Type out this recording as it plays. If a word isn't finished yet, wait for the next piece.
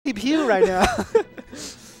pew pew right now.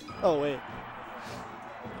 Oh, wait.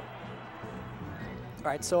 All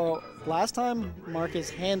right, so last time Marcus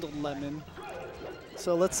handled Lemon.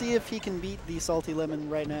 So let's see if he can beat the Salty Lemon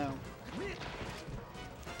right now.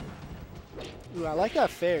 Ooh, I like that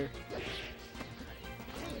fair.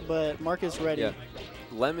 But Marcus ready. Yeah.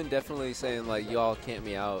 Lemon definitely saying, like, y'all can't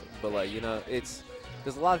me out. But, like, you know, there's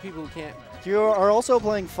a lot of people who can't. You are also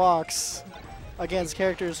playing Fox against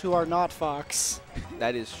characters who are not Fox.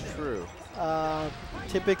 That is true.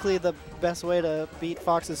 Typically, the best way to beat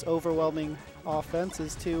Fox's overwhelming offense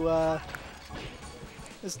is to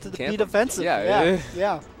be defensive. Yeah.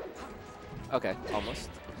 Yeah. Okay, almost.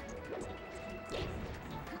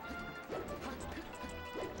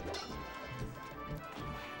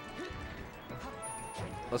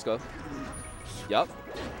 Let's go. Yup.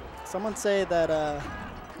 Someone say that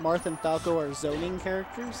Marth and Falco are zoning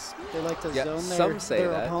characters. They like to zone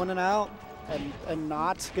their opponent out and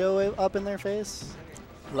not go up in their face.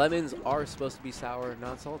 Lemons are supposed to be sour,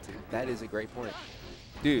 not salty. That is a great point.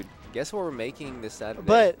 Dude, guess what we're making this Saturday?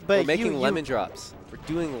 But we're making lemon drops. We're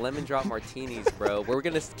doing lemon drop martinis, bro. We're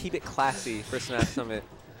going to keep it classy for Smash Summit.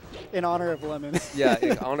 In honor of Lemon. Yeah,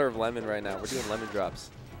 in honor of Lemon right now. We're doing lemon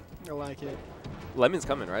drops. I like it. Lemon's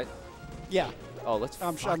coming, right? Yeah. Oh, let's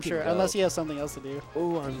I'm sure, go. unless he has something else to do.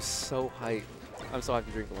 Oh, I'm so hyped. I'm so hyped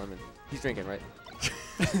to drink the lemon. He's drinking, right?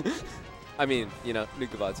 I mean, you know, Nuke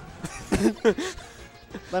VODs.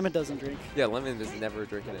 Lemon doesn't drink. Yeah, Lemon is never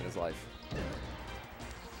drinking in his life.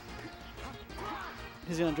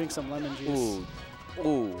 He's going to drink some lemon juice. Ooh.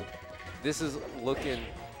 Ooh. This is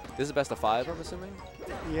best of 5, I'm assuming?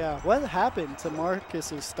 Yeah. What happened to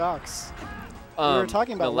Marcus's stocks? We were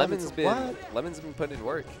talking about Lemon's been putting in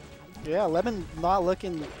work. Yeah, Lemon not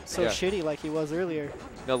looking so shitty like he was earlier.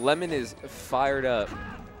 No, Lemon is fired up.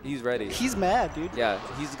 He's ready. He's mad, dude. Yeah,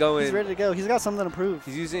 he's going. He's ready to go. He's got something to prove.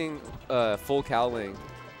 He's using full cowling.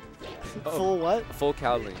 Full what? Full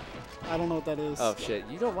cowling. I don't know what that is. Oh, shit.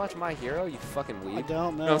 You don't watch My Hero? You fucking weeb. I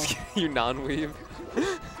don't know. No, I'm just kidding. You non-weeb.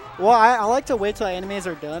 Well, I like to wait till animes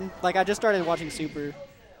are done. Like, I just started watching Super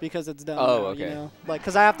because it's done. Oh, now, okay. You know? Like,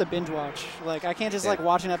 because I have to binge watch. Like, I can't just, like,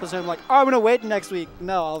 watch an episode and, like, oh, I'm going to wait next week.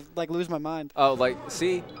 No, I'll, like, lose my mind. Oh, like,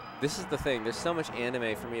 see, this is the thing. There's so much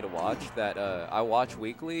anime for me to watch that I watch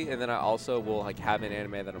weekly, and then I also will, like, have an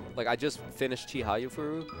anime that I'm, like, I just finished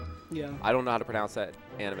Chihayafuru. Yeah. I don't know how to pronounce that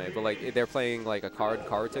anime, but, like, they're playing, like, a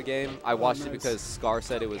Karuta game. I watched it because Scar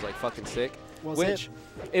said it was, like, fucking sick.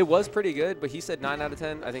 It was pretty good, but he said 9 out of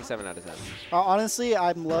 10. I think 7 out of 10. Honestly,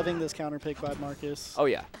 I'm loving this counter pick by Marcus. Oh,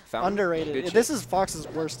 yeah. Underrated. This is Fox's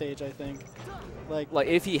worst stage, I think. Like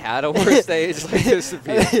if he had a worst stage, like this would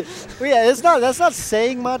be. Well, yeah, that's not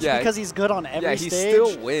saying much because he's good on every stage. Yeah, he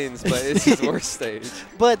still wins, but it's his worst stage.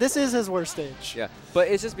 But this is his worst stage. Yeah, but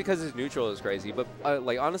it's just because his neutral is crazy. But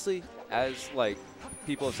like honestly, as like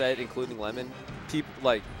people have said, including Lemon,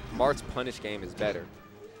 like Marth's punish game is better.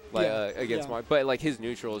 Like against Marth, but like his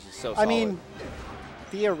neutral is so solid. I mean,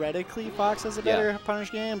 theoretically, Fox has a better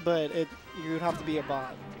punish game, but you would have to be a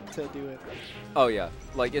bot to do it. Oh yeah,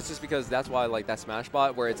 like it's just because that's why like that Smash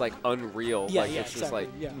bot where it's like unreal, yeah, like it's just like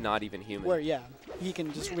not even human. Where he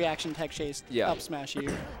can just reaction tech chase up smash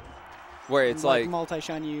you. Where it's like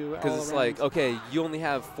multi-shine you. Because it's like okay, you only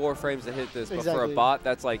have 4 frames to hit this, but for a bot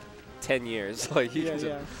that's like 10 years. Like he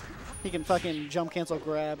can he can fucking jump cancel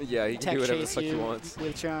grab. Yeah, he can do whatever the fuck he wants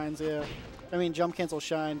with shines. Yeah, I mean jump cancel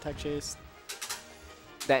shine tech chase.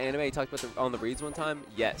 That anime you talked about on the reads one time.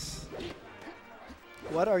 Yes.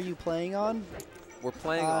 What are you playing on? We're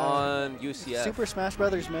playing on UCF. Super Smash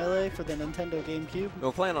Brothers Melee for the Nintendo GameCube.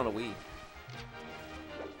 We're playing on a Wii.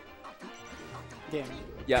 Damn.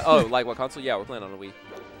 Yeah. Oh, like what console? Yeah, we're playing on a Wii.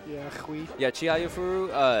 Yeah, Wii. Yeah,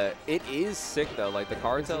 Chihayafuru. It is sick though. Like the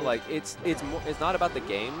Karuta, like it's not about the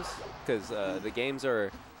games because the games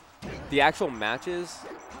are the actual matches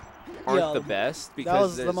aren't the best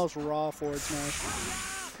because that was the most raw forward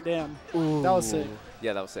smash. Damn. Ooh. That was sick.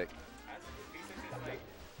 Yeah, that was sick.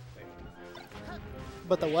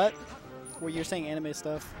 But the what? Where you're saying anime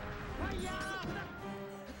stuff.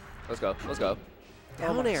 Let's go. Let's go.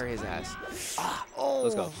 Down air his ass. Oh,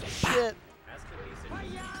 let's go. Shit.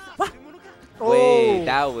 Wait,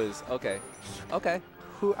 that was okay. Okay.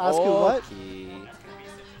 Who asked you what?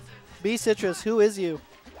 B Citrus, who is you?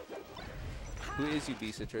 Who is you,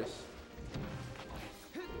 B Citrus?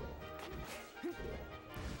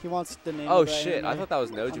 He wants the name. Oh shit! I thought that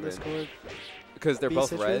was Nojibin. Because they're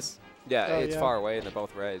both red. Yeah, it's far away and they're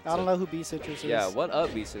both red. I don't know who B Citrus is. Yeah, what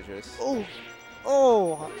up, B Citrus?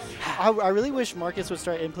 Oh, I really wish Marcus would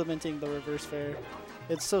start implementing the reverse fair.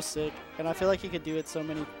 It's so sick, and I feel like he could do it so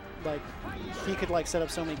many like he could like set up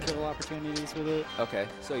so many kill opportunities with it. Okay,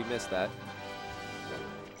 so he missed that.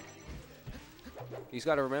 He's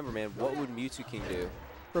got to remember, man, what would Mewtwo King do?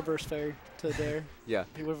 Reverse fairy to there. Yeah.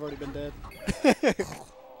 He would have already been dead.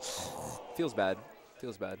 Feels bad.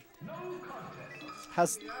 Feels bad.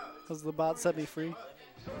 Has the bot set me free?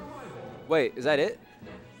 Wait, is that it?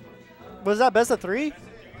 Was that best of 3?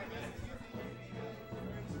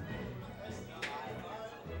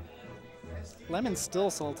 Lemon's still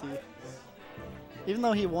salty. Even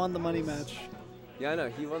though he won the money match. Yeah, I know.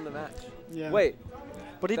 He won the match. Yeah. Wait.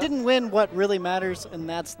 But he didn't win what really matters, and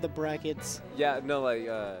that's the brackets. Yeah, no, like,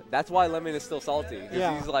 that's why Lemon is still salty.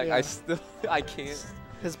 Yeah. He's like, I can't.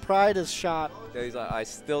 His pride is shot. Yeah, he's like, I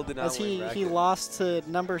still did not win bracket. He lost to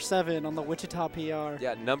number 7 on the Wichita PR.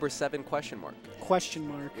 Yeah, number 7 question mark. Question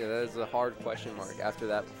mark. Yeah, that is a hard question mark after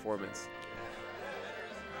that performance.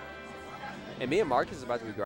 And me and Marcus is about to be